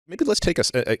Maybe let's take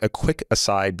a quick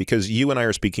aside because you and I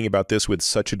are speaking about this with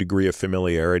such a degree of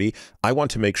familiarity. I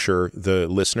want to make sure the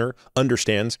listener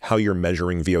understands how you're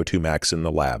measuring VO2 max in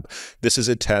the lab. This is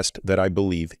a test that I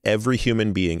believe every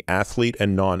human being, athlete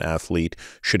and non-athlete,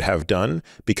 should have done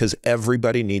because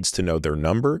everybody needs to know their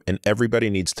number and everybody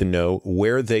needs to know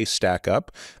where they stack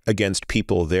up against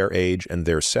people their age and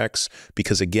their sex.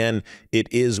 Because again, it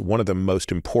is one of the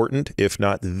most important, if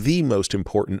not the most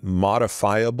important,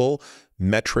 modifiable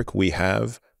metric we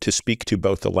have to speak to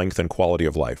both the length and quality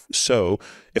of life. So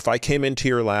if I came into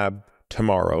your lab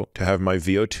tomorrow to have my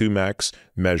VO2 max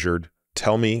measured,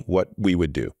 tell me what we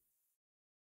would do.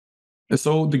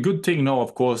 So the good thing now,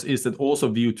 of course, is that also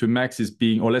VO2 max is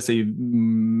being, or let's say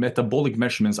metabolic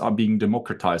measurements are being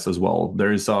democratized as well.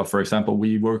 There is, for example,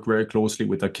 we work very closely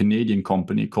with a Canadian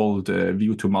company called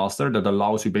VO2 Master that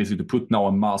allows you basically to put now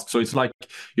a mask. So it's like,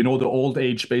 the old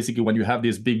age, basically, when you have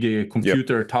these big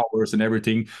computer towers and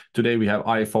everything. Today we have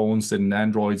iPhones and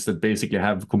Androids that basically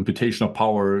have computational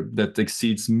power that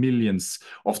exceeds millions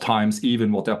of times,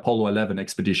 even what the Apollo 11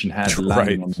 expedition had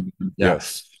landing on.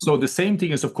 Yes. So the same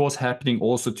thing is, of course, happening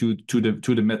also to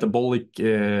the metabolic,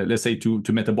 let's say, to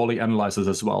metabolic analyzers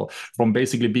as well. From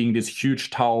basically being these huge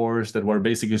towers that were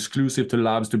basically exclusive to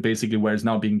labs to basically where it's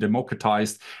now being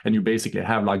democratized, and you basically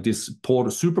have like this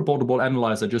super portable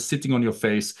analyzer just sitting on your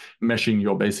face, measuring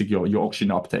your oxygen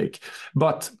uptake.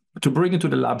 But to bring it to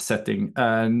the lab setting,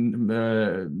 and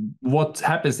what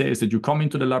happens there is that you come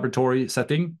into the laboratory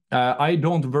setting. I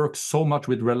don't work so much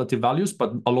with relative values,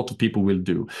 but a lot of people will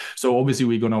do. So obviously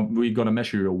we're gonna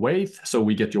measure your weight, so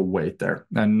we get your weight there.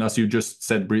 And as you just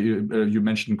said, you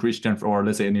mentioned Christian, or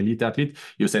let's say an elite athlete,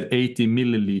 you said 80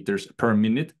 milliliters per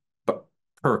minute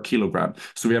per kilogram.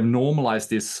 So we have normalized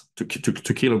this to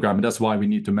kilogram, and that's why we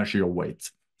need to measure your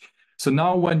weight. So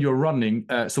now when you're running,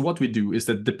 so what we do is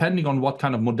that depending on what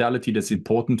kind of modality that's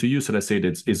important to you, so let's say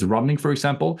that is running, for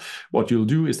example, what you'll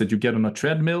do is that you get on a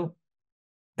treadmill,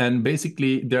 and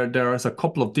basically there is a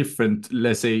couple of different,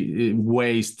 let's say,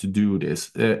 ways to do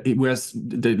this. Whereas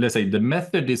let's say the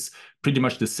method is pretty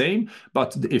much the same,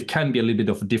 but it can be a little bit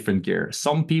of a different gear.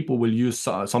 Some people will use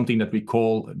something that we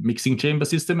call mixing chamber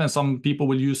system, and some people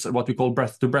will use what we call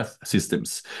breath-to-breath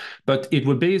systems. But it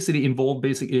would basically involve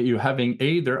you having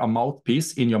either a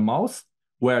mouthpiece in your mouth,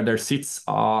 where there sits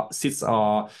a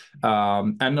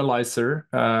analyzer,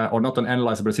 or not an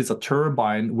analyzer, but sits a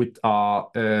turbine with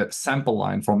a sample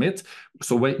line from it.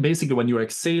 So basically, when you're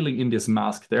exhaling in this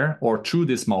mask there or through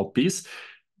this mouthpiece,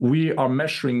 we are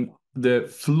measuring the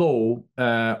flow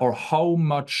or how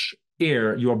much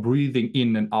air you are breathing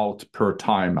in and out per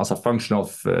time as a function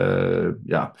of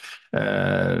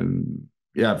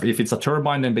if it's a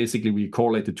turbine, then basically we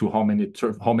correlate it to how many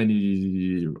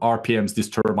RPMs this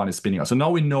turbine is spinning. So now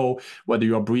we know whether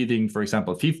you are breathing, for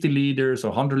example, 50 liters or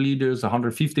 100 liters,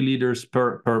 150 liters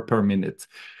per minute.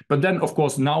 But then, of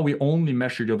course, now we only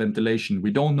measure your ventilation.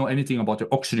 We don't know anything about your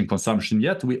oxygen consumption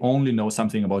yet. We only know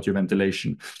something about your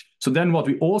ventilation. So then what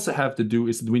we also have to do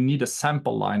is we need a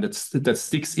sample line that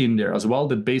sticks in there as well,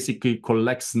 that basically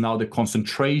collects now the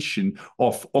concentration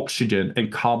of oxygen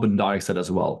and carbon dioxide as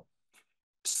well.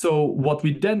 So what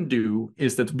we then do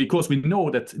is that, because we know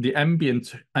that the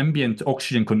ambient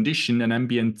oxygen condition and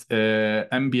ambient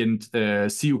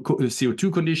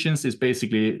CO2 conditions is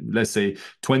basically, let's say,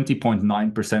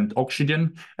 20.9%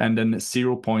 oxygen and then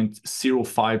 0.05%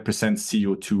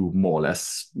 CO2, more or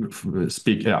less,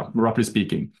 roughly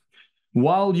speaking.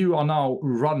 While you are now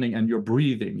running and you're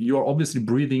breathing, you're obviously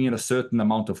breathing in a certain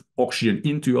amount of oxygen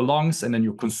into your lungs, and then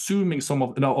you're consuming some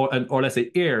of, or let's say,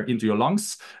 air into your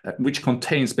lungs, which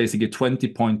contains basically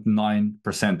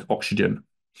 20.9% oxygen.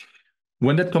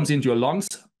 When that comes into your lungs,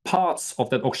 parts of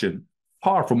that oxygen,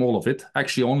 far from all of it,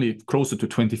 actually only closer to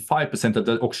 25% of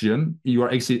that oxygen, you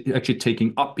are actually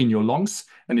taking up in your lungs,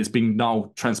 and it's being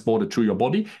now transported through your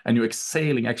body, and you're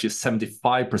exhaling actually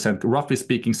 75%, roughly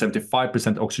speaking,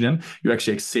 75% oxygen, you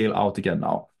actually exhale out again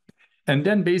now. And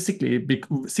then basically,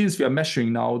 since we are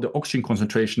measuring now the oxygen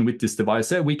concentration with this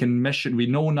device, we can measure, we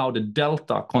know now the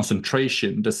delta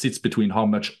concentration that sits between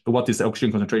what is the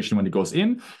oxygen concentration when it goes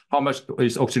in, how much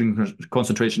is oxygen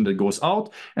concentration that goes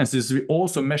out. And since we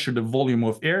also measure the volume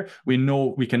of air, we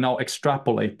know we can now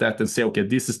extrapolate that and say, okay,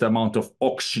 this is the amount of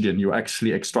oxygen you're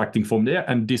actually extracting from there,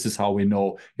 and this is how we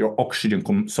know your oxygen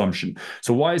consumption.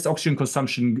 So why is oxygen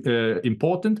consumption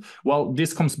important? Well,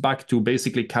 this comes back to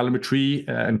basically calorimetry,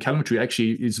 and calorimetry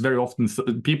actually is very often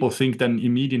people think then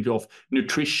immediately of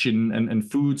nutrition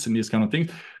and foods and these kind of things,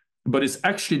 but it's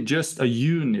actually just a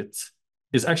unit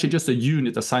is actually just a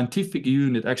unit, a scientific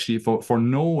unit actually for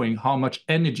knowing how much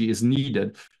energy is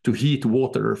needed to heat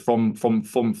water from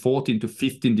 14 to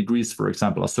 15 degrees, for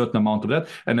example, a certain amount of that,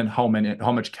 and then how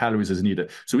much calories is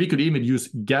needed. So we could even use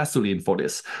gasoline for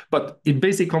this. But it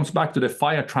basically comes back to the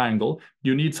fire triangle.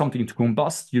 You need something to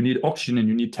combust, you need oxygen, and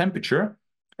you need temperature.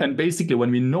 And basically,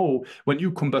 when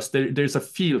you combust, there's a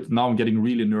field. Now I'm getting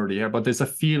really nerdy here, but there's a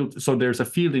field. So there's a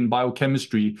field in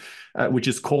biochemistry, which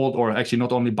is called, or actually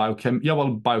not only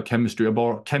biochemistry,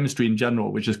 about chemistry in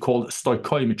general, which is called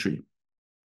stoichiometry.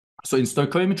 So in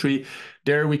stoichiometry,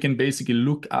 there we can basically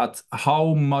look at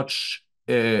how much.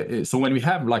 So when we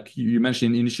have, like you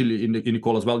mentioned initially in the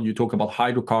call as well, you talk about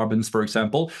hydrocarbons, for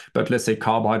example, but let's say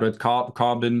carbohydrate,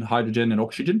 carbon, hydrogen, and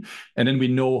oxygen. And then we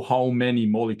know how many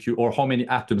molecules or how many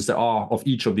atoms there are of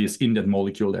each of these in that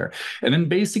molecule there. And then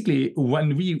basically,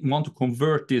 when we want to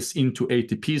convert this into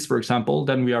ATPs, for example,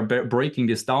 then we are breaking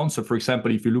this down. So for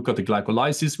example, if you look at the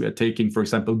glycolysis, we are taking, for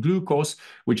example, glucose,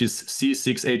 which is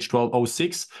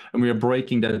C6H12O6, and we are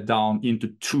breaking that down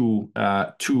into two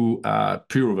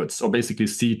pyruvate, or basically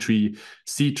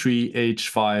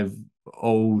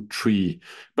C3H5O3,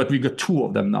 but we got two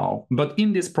of them now. But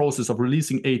in this process of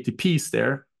releasing ATPs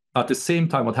there, at the same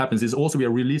time, what happens is also we are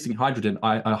releasing hydrogen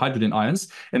ions,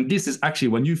 and this is actually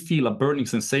when you feel a burning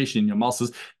sensation in your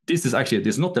muscles. This is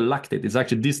not the lactate. It's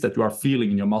actually this that you are feeling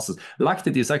in your muscles.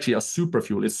 Lactate is actually a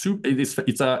superfuel.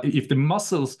 If the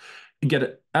muscles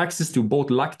get access to both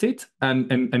lactate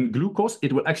and glucose,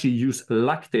 it will actually use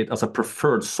lactate as a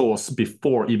preferred source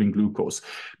before even glucose.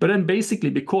 But then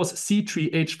basically, because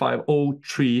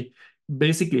C3H5O3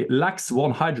 basically lacks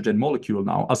one hydrogen molecule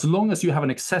now, as long as you have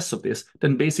an excess of this,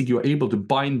 then basically you're able to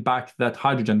bind back that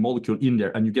hydrogen molecule in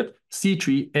there, and you get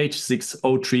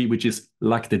C3H6O3, which is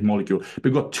lactate molecule.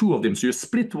 We've got two of them. So you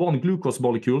split one glucose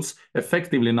molecules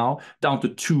effectively now down to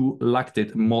two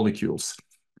lactate molecules.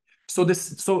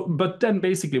 But then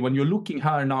basically when you're looking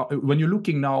now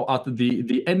at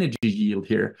the energy yield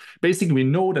here, basically we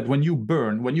know that when you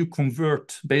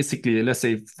convert basically, let's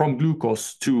say from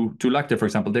glucose to lactate, for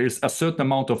example, there is a certain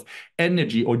amount of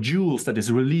energy or joules that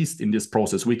is released in this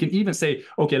process. We can even say,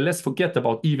 okay, let's forget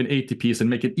about even ATPs and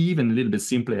make it even a little bit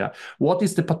simpler here. What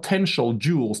is the potential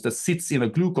joules that sits in a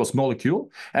glucose molecule?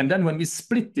 And then when we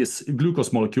split this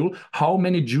glucose molecule, how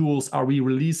many joules are we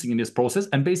releasing in this process?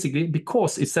 And basically,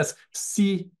 because it says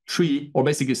C3 or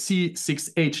basically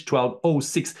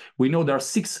C6H12O6, we know there are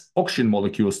 6 oxygen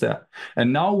molecules there.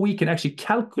 And now we can actually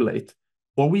calculate,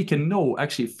 or we can know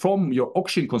actually from your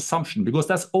oxygen consumption, because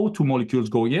that's O2 molecules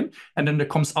going in, and then there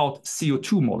comes out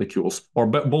CO2 molecules, or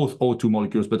both O2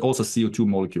 molecules, but also CO2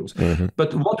 molecules. Mm-hmm.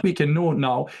 But what we can know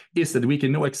now is that we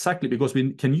can know exactly, because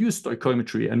we can use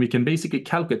stoichiometry, and we can basically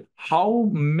calculate how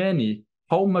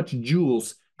much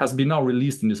joules has been now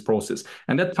released in this process.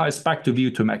 And that ties back to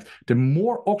VO2 max. The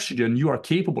more oxygen you are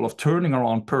capable of turning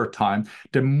around per time,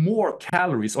 the more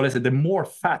calories, or let's say the more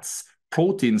fats,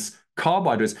 proteins,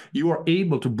 carbohydrates you are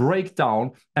able to break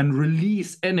down and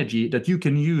release energy that you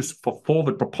can use for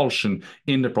forward propulsion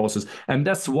in the process. And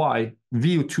that's why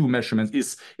VO2 measurement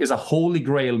is a holy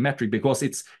grail metric, because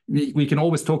we can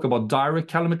always talk about direct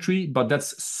calorimetry, but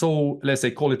that's so, let's say,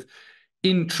 call it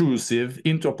intrusive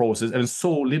into a process, and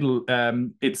so little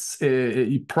it's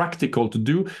practical to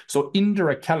do. So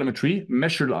indirect calorimetry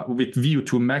measured with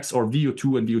VO2 max or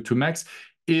VO2 and VO2 max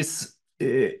is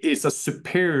a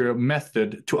superior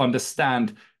method to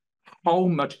understand how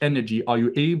much energy are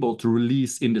you able to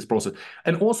release in this process.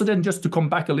 And also then, just to come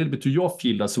back a little bit to your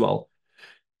field as well,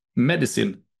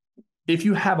 medicine. If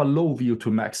you have a low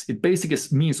VO2 max, it basically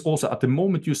means also at the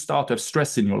moment you start to have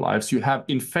stress in your lives, you have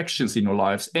infections in your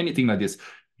lives, anything like this,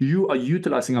 you are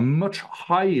utilizing a much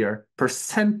higher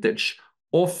percentage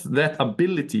of that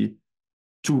ability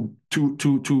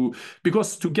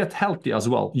because to get healthy as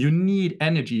well, you need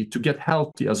energy to get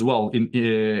healthy as well,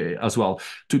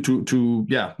 to do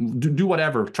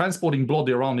whatever, transporting blood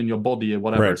around in your body or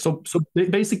whatever. Right. So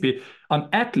basically, an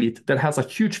athlete that has a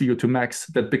huge VO2 max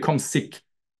that becomes sick,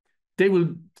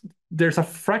 there's a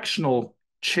fractional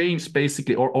change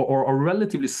basically, or a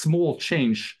relatively small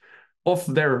change of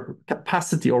their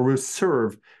capacity or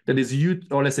reserve that is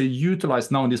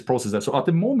utilized now in this process. So at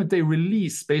the moment they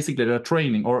release basically their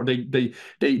training, or they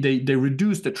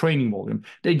reduce the training volume,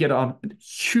 they get a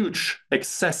huge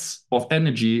excess of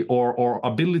energy or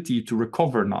ability to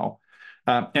recover now.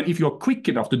 And if you're quick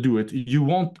enough to do it, you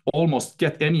won't almost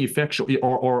get any effect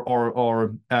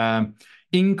or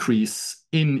increase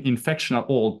in infection at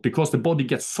all, because the body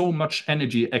gets so much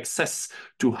energy excess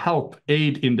to help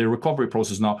aid in the recovery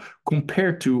process now,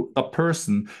 compared to a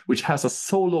person which has a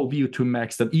so low VO2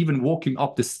 max that even walking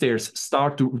up the stairs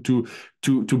start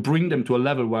to bring them to a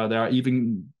level where they are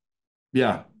even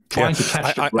trying to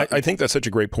catch the breath. I think that's such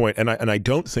a great point, and I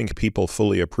don't think people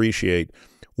fully appreciate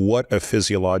what a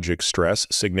physiologic stress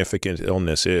significant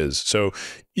illness is. So,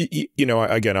 you know,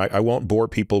 again, I won't bore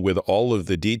people with all of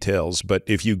the details, but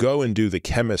if you go and do the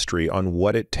chemistry on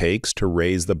what it takes to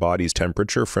raise the body's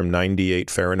temperature from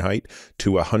 98 Fahrenheit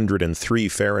to 103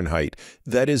 Fahrenheit,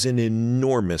 that is an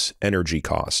enormous energy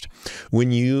cost.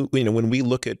 When when we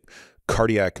look at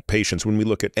cardiac patients, when we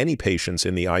look at any patients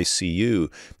in the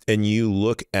ICU, and you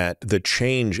look at the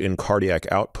change in cardiac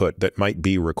output that might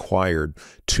be required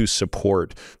to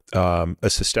support a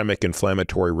systemic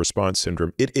inflammatory response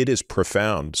syndrome, it is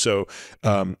profound. So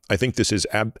I think this is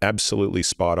absolutely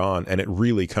spot on, and it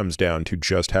really comes down to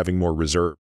just having more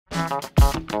reserve.